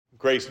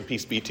Grace and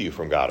peace be to you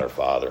from God our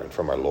Father and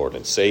from our Lord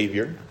and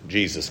Savior,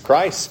 Jesus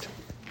Christ.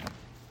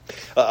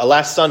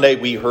 Last Sunday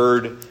we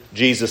heard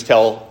Jesus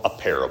tell a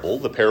parable,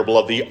 the parable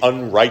of the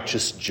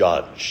unrighteous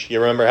judge.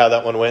 You remember how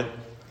that one went?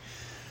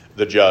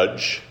 The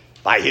judge,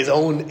 by his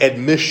own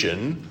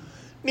admission,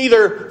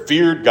 neither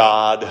feared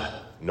God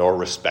nor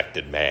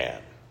respected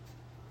man.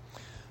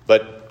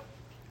 But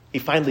he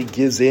finally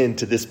gives in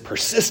to this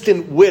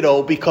persistent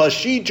widow because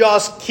she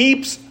just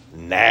keeps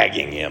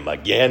nagging him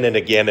again and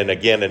again and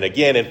again and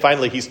again. And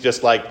finally he's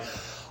just like,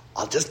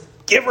 I'll just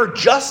give her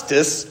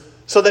justice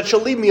so that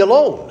she'll leave me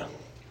alone.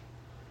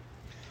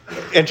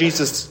 And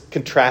Jesus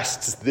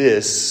contrasts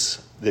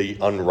this, the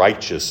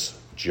unrighteous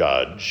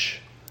judge,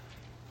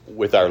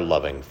 with our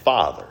loving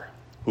Father,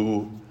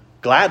 who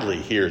gladly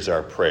hears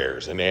our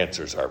prayers and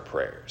answers our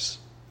prayers.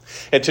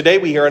 And today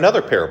we hear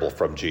another parable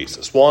from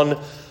Jesus. One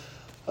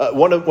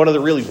of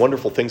the really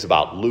wonderful things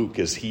about Luke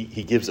is he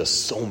gives us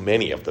so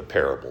many of the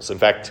parables. In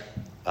fact,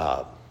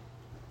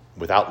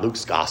 without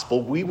Luke's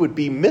gospel, we would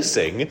be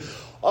missing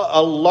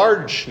a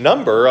large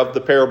number of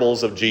the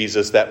parables of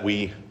Jesus that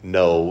we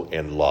know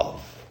and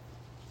love.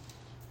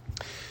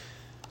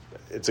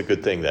 It's a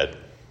good thing that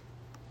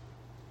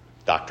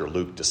Dr.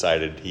 Luke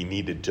decided he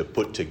needed to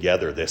put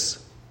together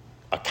this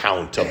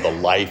account of the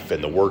life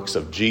and the works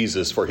of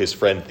Jesus for his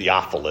friend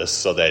Theophilus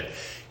so that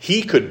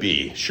he could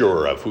be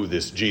sure of who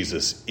this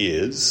Jesus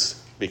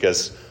is,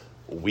 because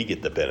we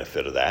get the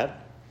benefit of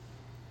that.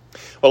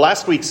 Well,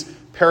 last week's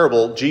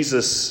parable, Luke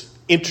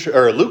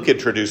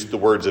introduced the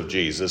words of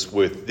Jesus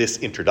with this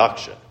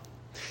introduction.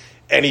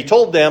 And he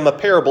told them a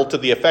parable to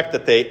the effect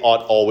that they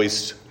ought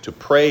always to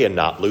pray and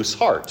not lose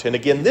heart. And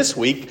again, this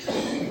week,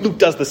 Luke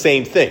does the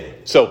same thing.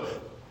 So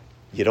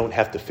you don't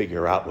have to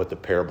figure out what the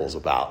parable's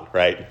about,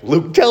 right?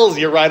 Luke tells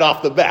you right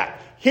off the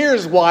bat.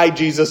 Here's why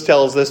Jesus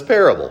tells this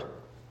parable.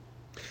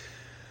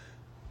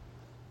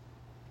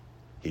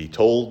 He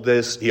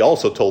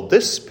also told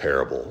this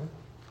parable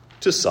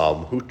to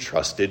some who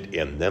trusted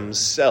in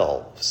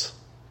themselves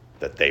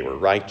that they were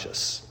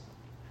righteous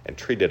and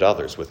treated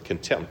others with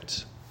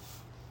contempt.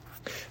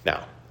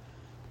 Now,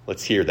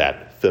 let's hear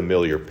that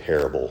familiar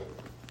parable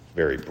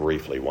very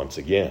briefly once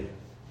again.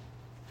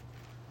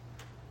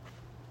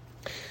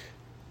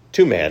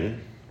 Two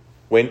men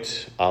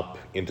went up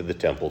into the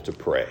temple to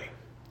pray.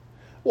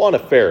 One a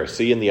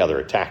Pharisee and the other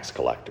a tax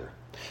collector.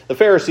 The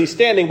Pharisee,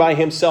 standing by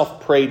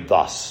himself, prayed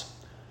thus: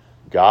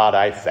 God,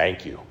 I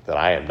thank you that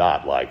I am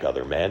not like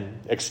other men,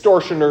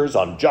 extortioners,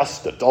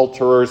 unjust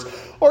adulterers,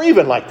 or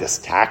even like this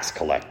tax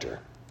collector.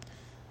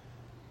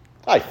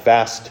 I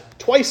fast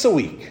twice a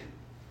week.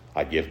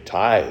 I give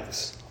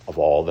tithes of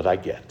all that I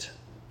get.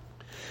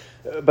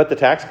 But the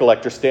tax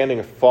collector, standing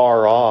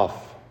afar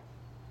off,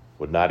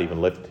 would not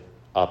even lift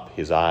up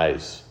his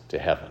eyes to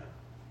heaven,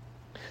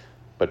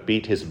 but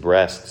beat his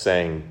breast,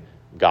 saying,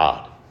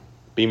 God,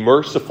 be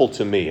merciful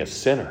to me, a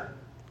sinner.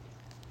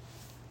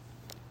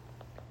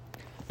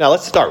 Now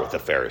let's start with the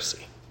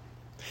Pharisee.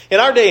 In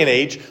our day and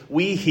age,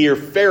 we hear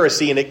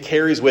Pharisee and it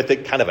carries with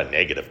it kind of a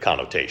negative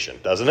connotation,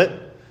 doesn't it?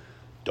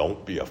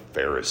 Don't be a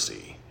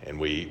Pharisee. And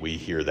we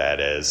hear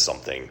that as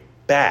something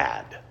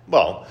bad.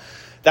 Well,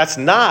 that's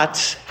not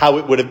how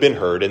it would have been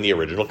heard in the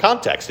original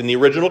context. In the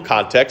original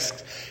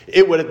context,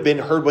 it would have been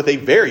heard with a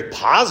very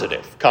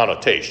positive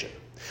connotation.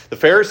 The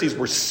Pharisees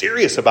were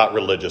serious about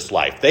religious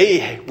life.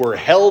 They were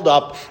held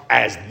up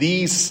as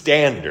the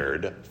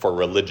standard for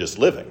religious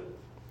living.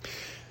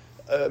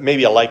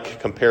 Maybe a like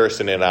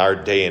comparison in our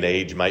day and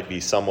age might be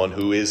someone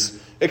who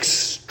is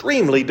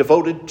extremely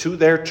devoted to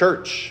their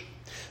church.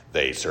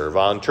 They serve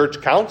on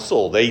church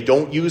council. They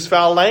don't use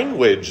foul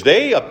language.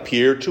 They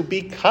appear to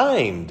be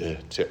kind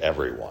to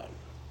everyone.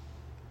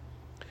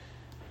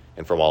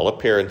 And from all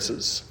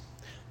appearances,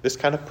 this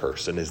kind of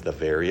person is the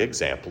very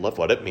example of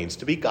what it means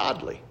to be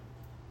godly.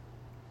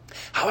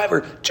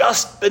 However,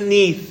 just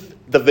beneath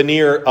the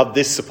veneer of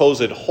this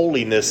supposed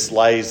holiness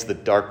lies the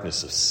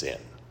darkness of sin.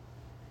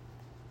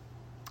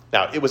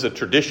 Now, it was a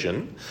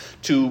tradition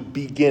to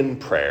begin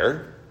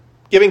prayer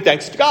giving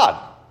thanks to God.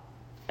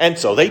 And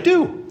so they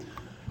do.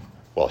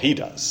 Well, he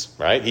does,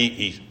 right?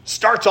 He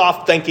starts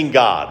off thanking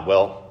God.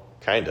 Well,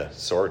 kind of,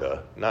 sort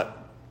of. Not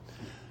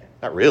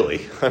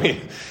really. I mean,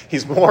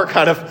 he's more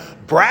kind of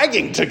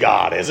bragging to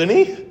God, isn't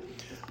he?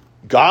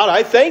 God,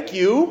 I thank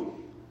you.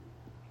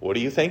 What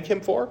do you thank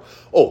him for?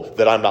 Oh,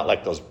 that I'm not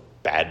like those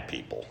bad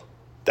people.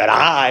 That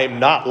I'm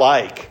not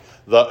like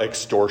the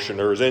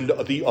extortioners and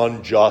the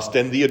unjust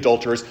and the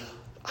adulterers.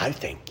 I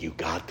thank you,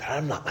 God, that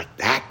I'm not like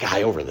that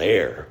guy over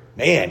there.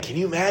 Man, can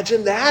you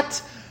imagine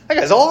that? That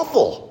guy's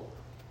awful.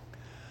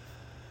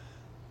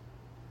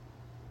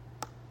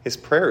 His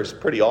prayer is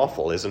pretty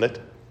awful, isn't it?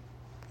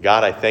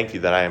 God, I thank you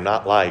that I am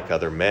not like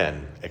other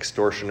men,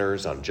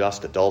 extortioners,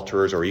 unjust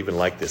adulterers, or even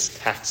like this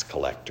tax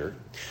collector.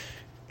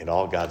 And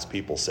all God's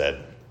people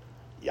said,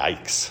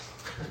 yikes.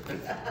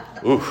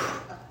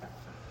 Oof.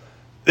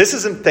 This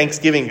isn't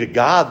thanksgiving to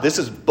God. This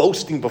is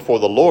boasting before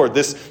the Lord.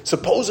 This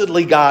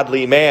supposedly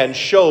godly man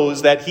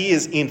shows that he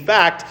is, in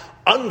fact,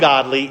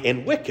 ungodly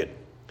and wicked.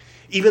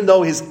 Even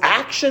though his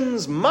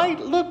actions might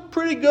look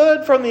pretty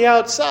good from the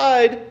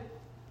outside,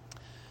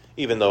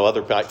 even though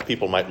other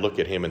people might look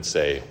at him and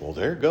say, well,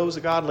 there goes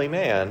a godly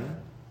man,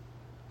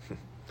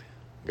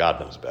 God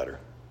knows better.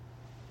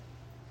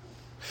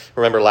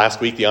 Remember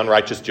last week, the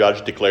unrighteous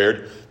judge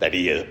declared that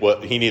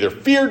he neither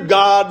feared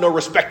God nor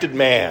respected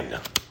man.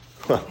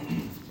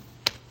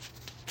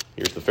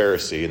 Here's the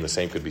Pharisee, and the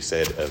same could be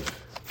said of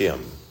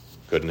him,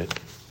 couldn't it?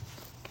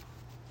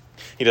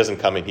 He doesn't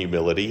come in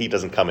humility. He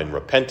doesn't come in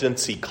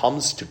repentance. He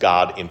comes to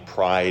God in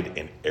pride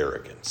and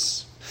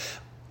arrogance.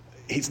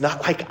 He's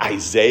not like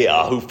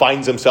Isaiah, who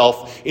finds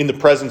himself in the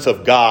presence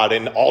of God,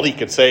 and all he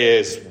can say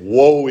is,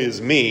 woe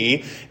is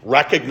me,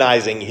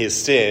 recognizing his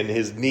sin,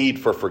 his need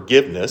for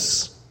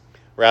forgiveness.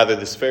 Rather,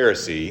 this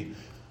Pharisee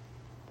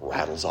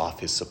rattles off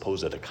his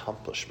supposed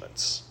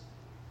accomplishments.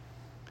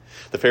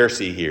 The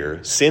Pharisee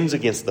here sins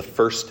against the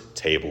first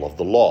table of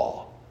the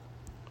law.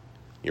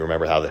 You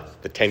remember how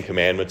the Ten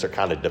Commandments are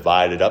kind of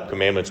divided up.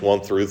 Commandments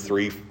 1 through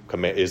 3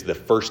 is the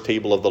first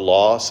table of the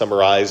law,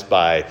 summarized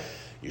by,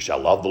 you shall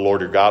love the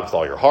Lord your God with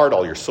all your heart,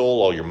 all your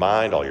soul, all your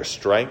mind, all your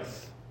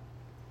strength.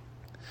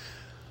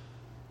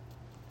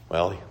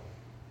 Well,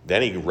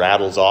 then he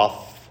rattles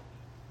off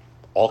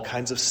all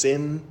kinds of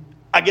sin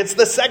against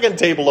the second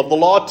table of the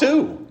law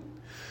too.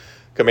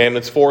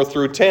 Commandments 4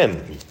 through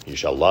 10, you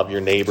shall love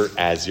your neighbor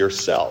as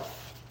yourself.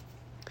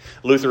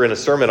 Luther, in a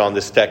sermon on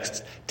this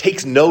text,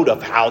 takes note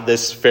of how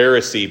this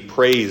Pharisee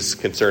prays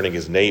concerning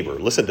his neighbor.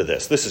 Listen to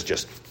this. This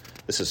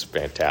is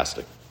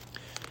fantastic.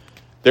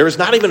 There is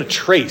not even a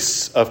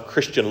trace of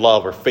Christian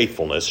love or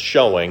faithfulness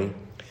showing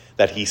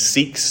that he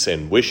seeks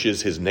and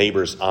wishes his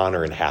neighbor's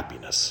honor and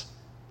happiness.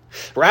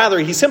 Rather,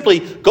 he simply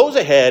goes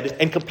ahead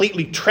and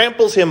completely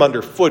tramples him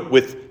underfoot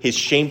with his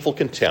shameful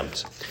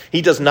contempt.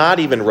 He does not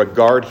even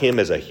regard him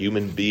as a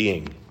human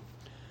being.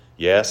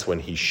 Yes, when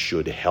he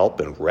should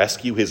help and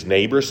rescue his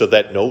neighbor so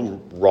that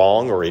no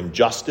wrong or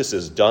injustice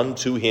is done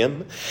to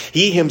him,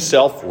 he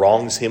himself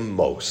wrongs him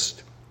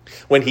most.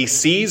 When he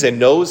sees and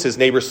knows his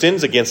neighbor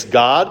sins against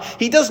God,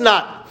 he does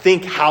not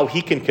think how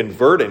he can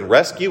convert and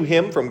rescue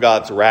him from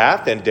God's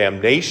wrath and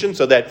damnation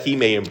so that he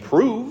may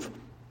improve.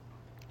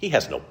 He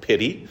has no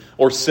pity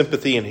or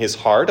sympathy in his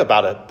heart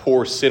about a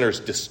poor sinner's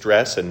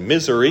distress and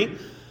misery,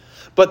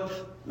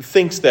 but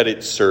thinks that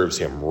it serves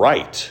him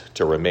right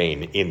to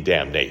remain in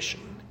damnation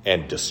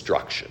and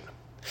destruction.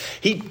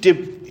 He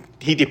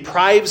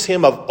deprives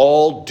him of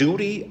all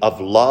duty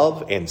of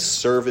love and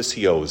service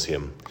he owes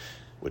him,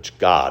 which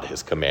God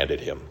has commanded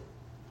him,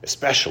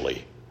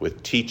 especially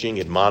with teaching,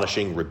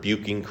 admonishing,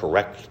 rebuking,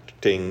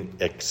 correcting,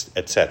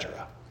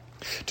 etc.,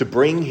 to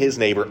bring his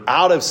neighbor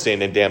out of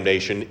sin and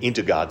damnation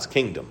into God's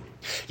kingdom.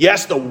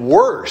 Yes, the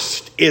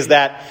worst is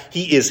that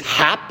he is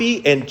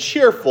happy and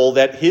cheerful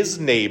that his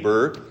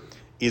neighbor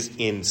is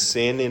in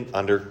sin and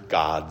under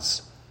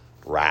God's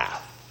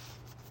wrath.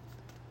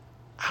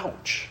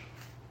 Ouch.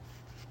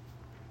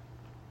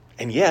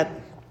 And yet,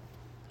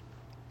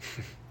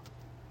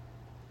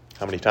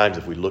 how many times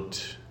have we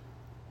looked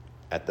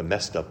at the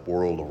messed up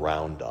world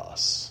around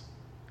us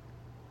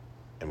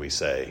and we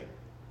say,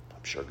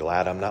 I'm sure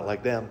glad I'm not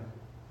like them,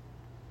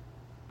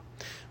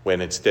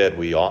 when instead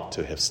we ought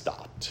to have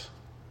stopped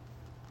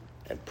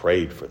and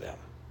prayed for them.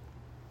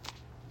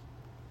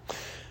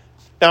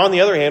 Now, on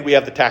the other hand, we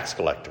have the tax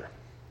collector.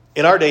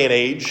 In our day and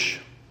age,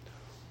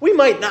 we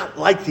might not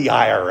like the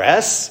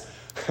IRS,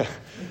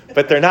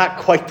 but they're not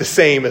quite the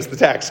same as the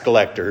tax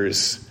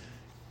collectors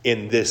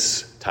in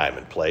this time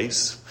and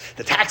place.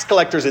 The tax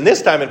collectors in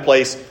this time and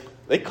place,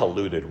 they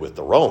colluded with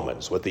the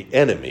Romans, with the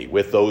enemy,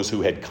 with those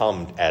who had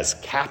come as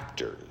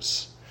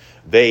captors.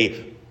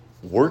 They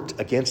worked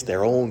against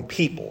their own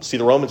people. See,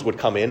 the Romans would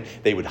come in,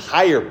 they would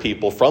hire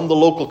people from the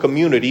local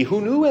community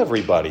who knew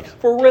everybody,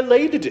 were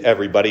related to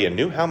everybody, and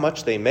knew how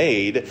much they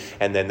made,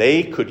 and then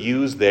they could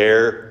use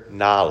their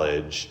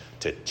knowledge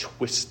to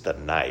twist the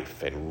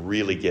knife and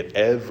really get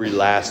every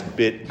last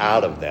bit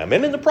out of them.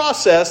 And in the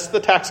process, the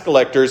tax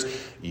collectors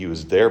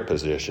used their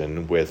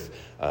position with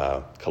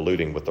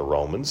colluding with the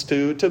Romans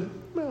to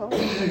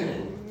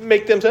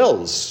make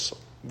themselves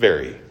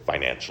very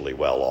financially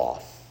well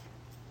off,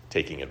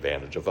 taking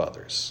advantage of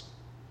others.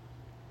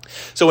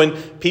 So when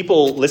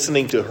people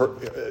listening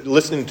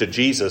to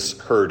Jesus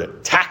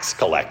heard tax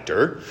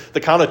collector, the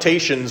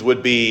connotations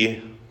would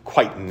be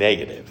quite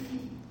negative.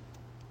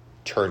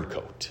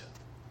 Turncoat,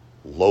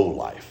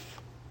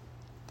 lowlife,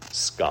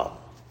 scum.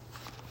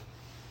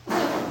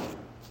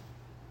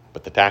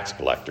 But the tax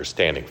collector,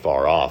 standing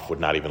far off, would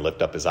not even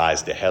lift up his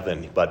eyes to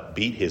heaven, but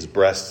beat his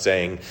breast,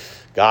 saying,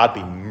 God,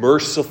 be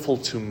merciful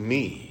to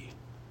me,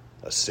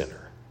 a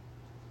sinner.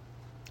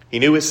 He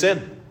knew his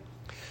sin.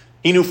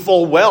 He knew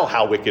full well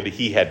how wicked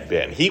he had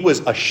been. He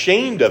was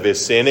ashamed of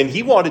his sin, and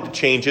he wanted to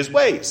change his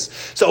ways.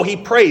 So he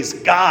prays,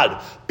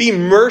 God, be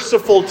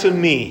merciful to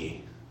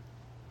me.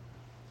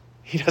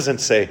 He doesn't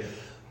say,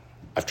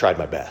 I've tried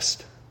my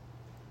best.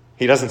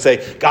 He doesn't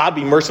say, God,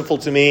 be merciful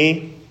to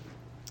me,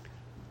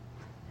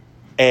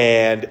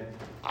 and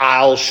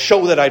I'll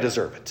show that I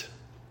deserve it.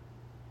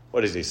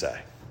 What does he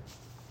say?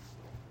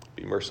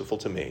 Be merciful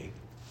to me,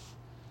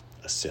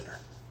 a sinner.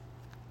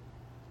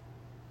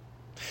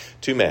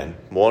 Two men,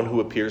 one who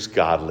appears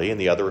godly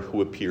and the other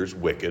who appears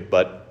wicked,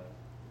 but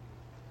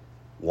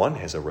one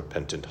has a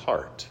repentant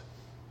heart.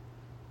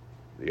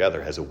 The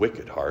other has a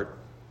wicked heart.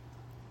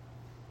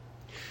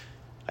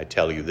 I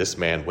tell you, this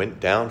man went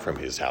down from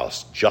his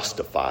house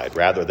justified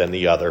rather than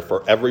the other.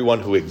 For everyone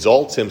who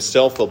exalts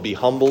himself will be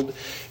humbled,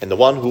 and the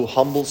one who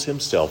humbles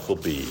himself will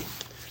be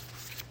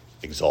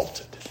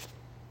exalted.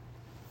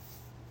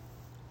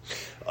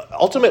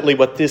 Ultimately,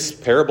 what this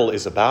parable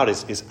is about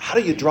is how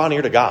do you draw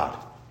near to God?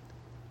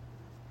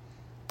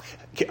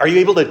 Are you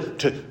able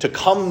to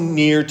come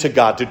near to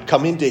God, to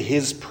come into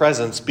his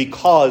presence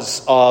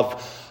because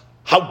of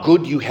how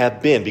good you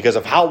have been, because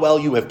of how well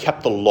you have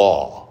kept the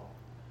law?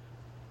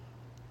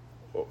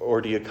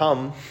 Or do you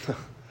come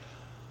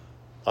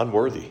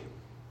unworthy?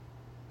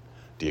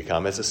 Do you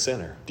come as a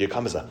sinner? Do you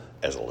come as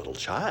a little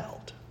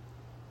child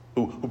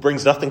who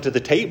brings nothing to the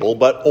table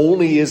but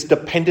only is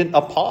dependent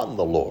upon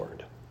the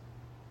Lord?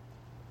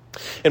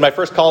 In my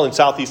first call in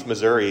southeast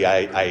Missouri,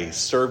 I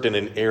served in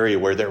an area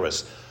where there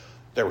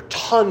were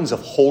tons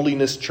of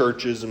holiness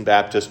churches and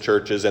Baptist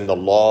churches, and the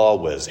law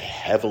was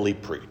heavily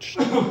preached.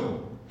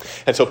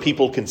 And so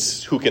people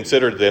who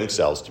considered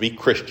themselves to be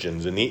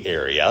Christians in the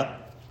area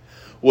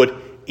would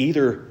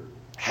either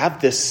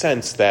have this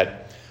sense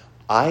that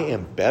I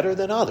am better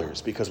than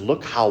others because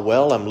look how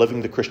well I'm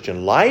living the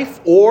Christian life,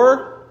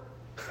 or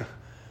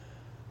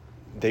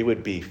they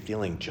would be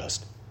feeling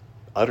just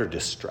utter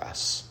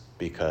distress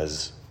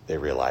because they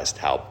realized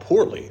how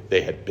poorly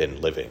they had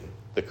been living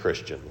the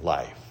Christian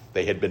life.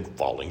 They had been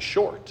falling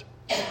short.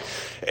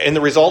 And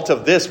the result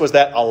of this was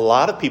that a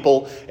lot of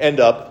people end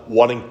up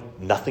wanting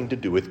nothing to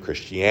do with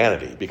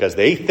Christianity because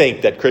they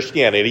think that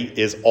Christianity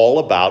is all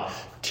about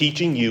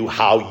teaching you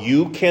how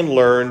you can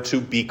learn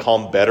to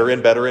become better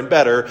and better and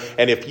better.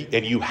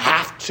 And you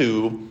have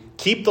to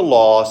keep the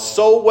law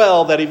so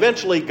well that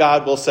eventually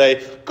God will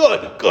say,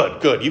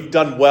 good. You've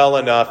done well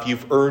enough.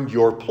 You've earned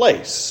your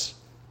place.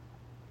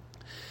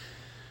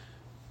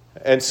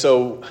 And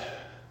so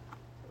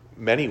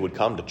many would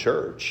come to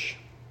church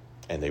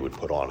and they would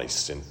put on a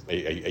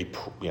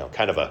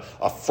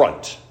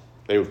front.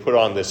 They would put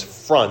on this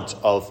front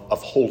of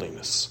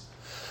holiness.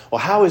 Well,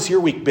 how has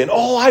your week been?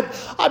 Oh,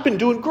 I've been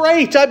doing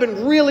great. I've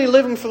been really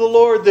living for the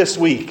Lord this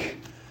week.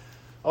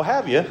 Oh,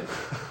 have you?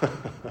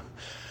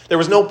 There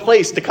was no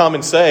place to come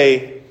and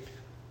say,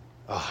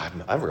 oh,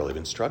 I've really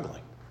been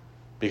struggling.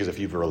 Because if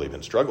you've really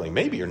been struggling,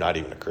 maybe you're not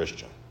even a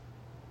Christian.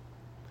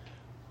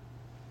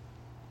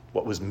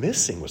 What was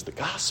missing was the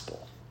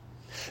gospel.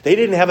 They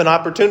didn't have an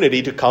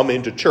opportunity to come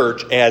into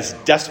church as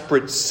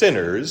desperate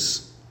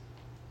sinners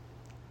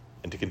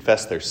and to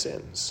confess their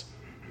sins.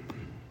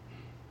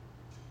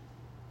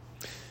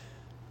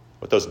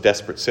 What those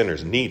desperate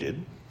sinners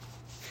needed,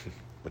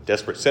 what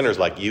desperate sinners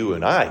like you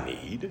and I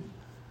need,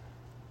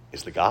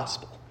 is the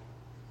gospel.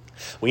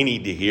 We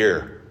need to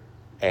hear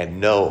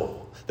and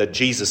know that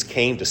Jesus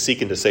came to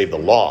seek and to save the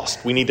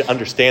lost. We need to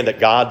understand that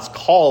God's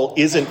call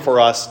isn't for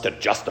us to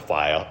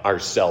justify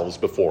ourselves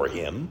before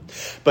him,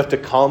 but to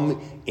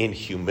come in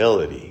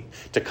humility,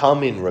 to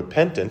come in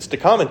repentance, to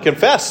come and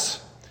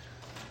confess.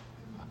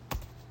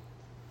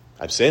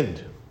 I've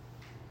sinned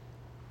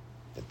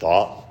in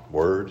thought,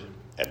 word,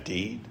 and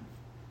deed.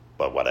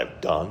 By what I've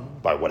done,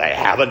 by what I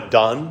haven't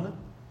done.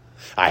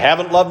 I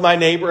haven't loved my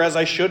neighbor as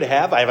I should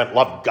have. I haven't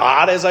loved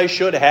God as I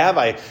should have.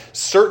 I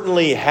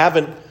certainly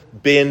haven't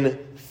been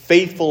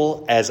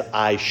faithful as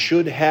I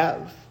should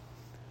have.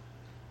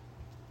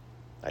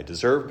 I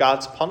deserve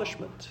God's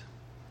punishment.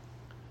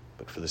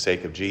 But for the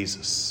sake of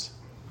Jesus,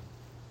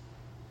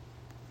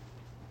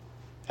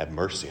 have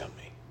mercy on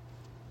me.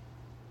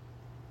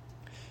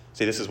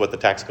 See, this is what the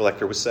tax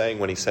collector was saying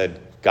when he said,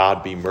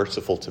 God, be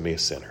merciful to me, a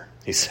sinner.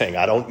 He's saying,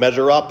 I don't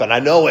measure up, and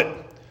I know it.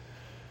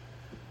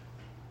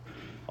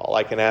 All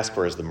I can ask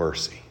for is the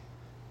mercy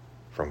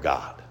from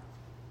God.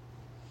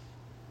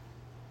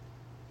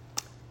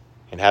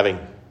 And having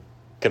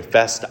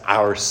confessed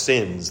our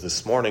sins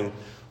this morning,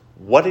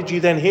 what did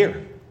you then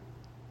hear?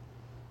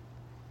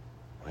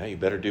 Well, you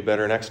better do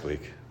better next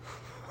week.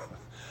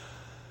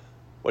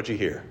 What'd you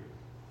hear?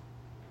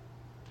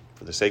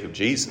 For the sake of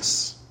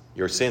Jesus,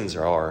 your sins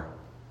are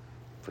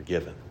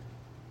forgiven.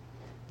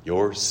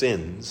 Your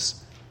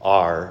sins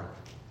are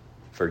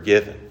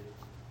forgiven.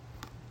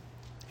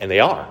 And they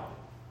are.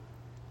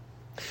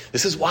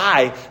 This is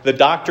why the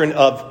doctrine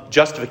of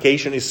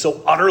justification is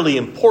so utterly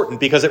important,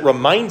 because it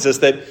reminds us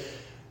that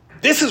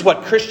this is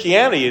what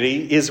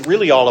Christianity is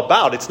really all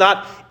about. It's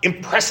not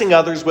impressing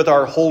others with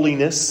our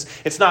holiness.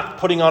 It's not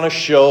putting on a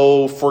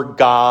show for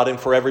God and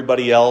for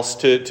everybody else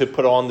to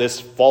put on this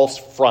false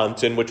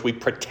front in which we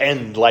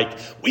pretend like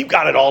we've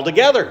got it all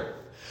together.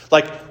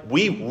 Like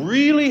we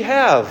really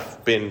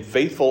have been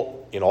faithful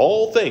in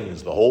all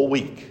things the whole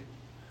week.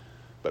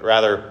 But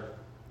rather,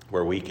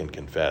 where we can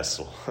confess,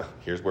 well,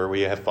 here's where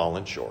we have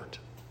fallen short.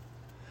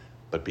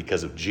 But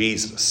because of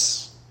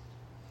Jesus,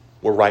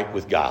 we're right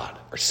with God.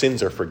 Our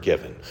sins are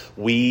forgiven.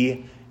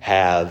 We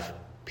have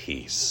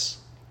peace.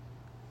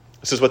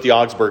 This is what the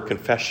Augsburg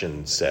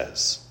Confession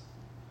says.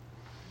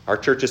 Our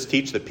churches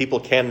teach that people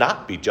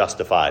cannot be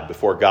justified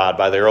before God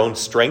by their own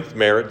strength,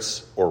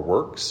 merits, or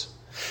works.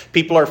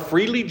 People are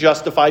freely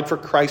justified for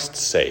Christ's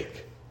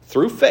sake,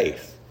 through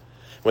faith,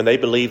 when they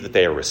believe that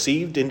they are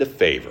received into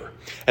favor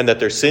and that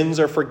their sins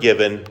are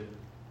forgiven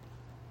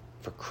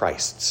for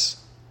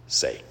Christ's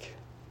sake.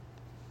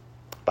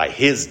 By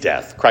his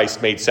death,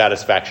 Christ made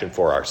satisfaction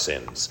for our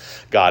sins.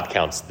 God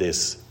counts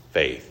this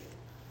faith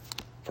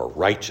for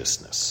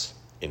righteousness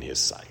in his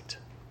sight.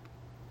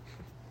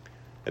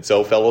 And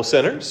so, fellow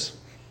sinners,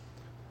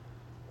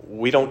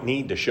 we don't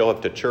need to show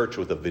up to church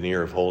with a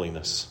veneer of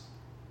holiness.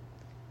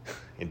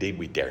 Indeed,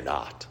 we dare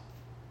not.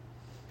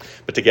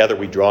 But together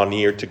we draw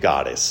near to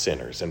God as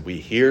sinners, and we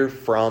hear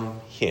from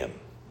him.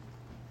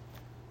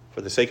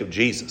 For the sake of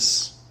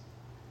Jesus,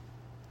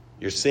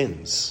 your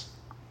sins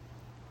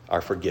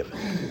are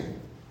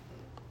forgiven.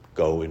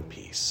 Go in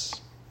peace.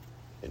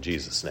 In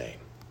Jesus' name,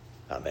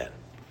 amen.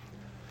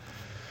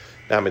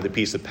 Now may the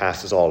peace that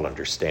passes all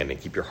understanding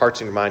keep your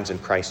hearts and your minds in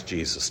Christ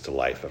Jesus to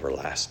life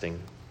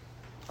everlasting.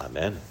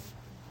 Amen.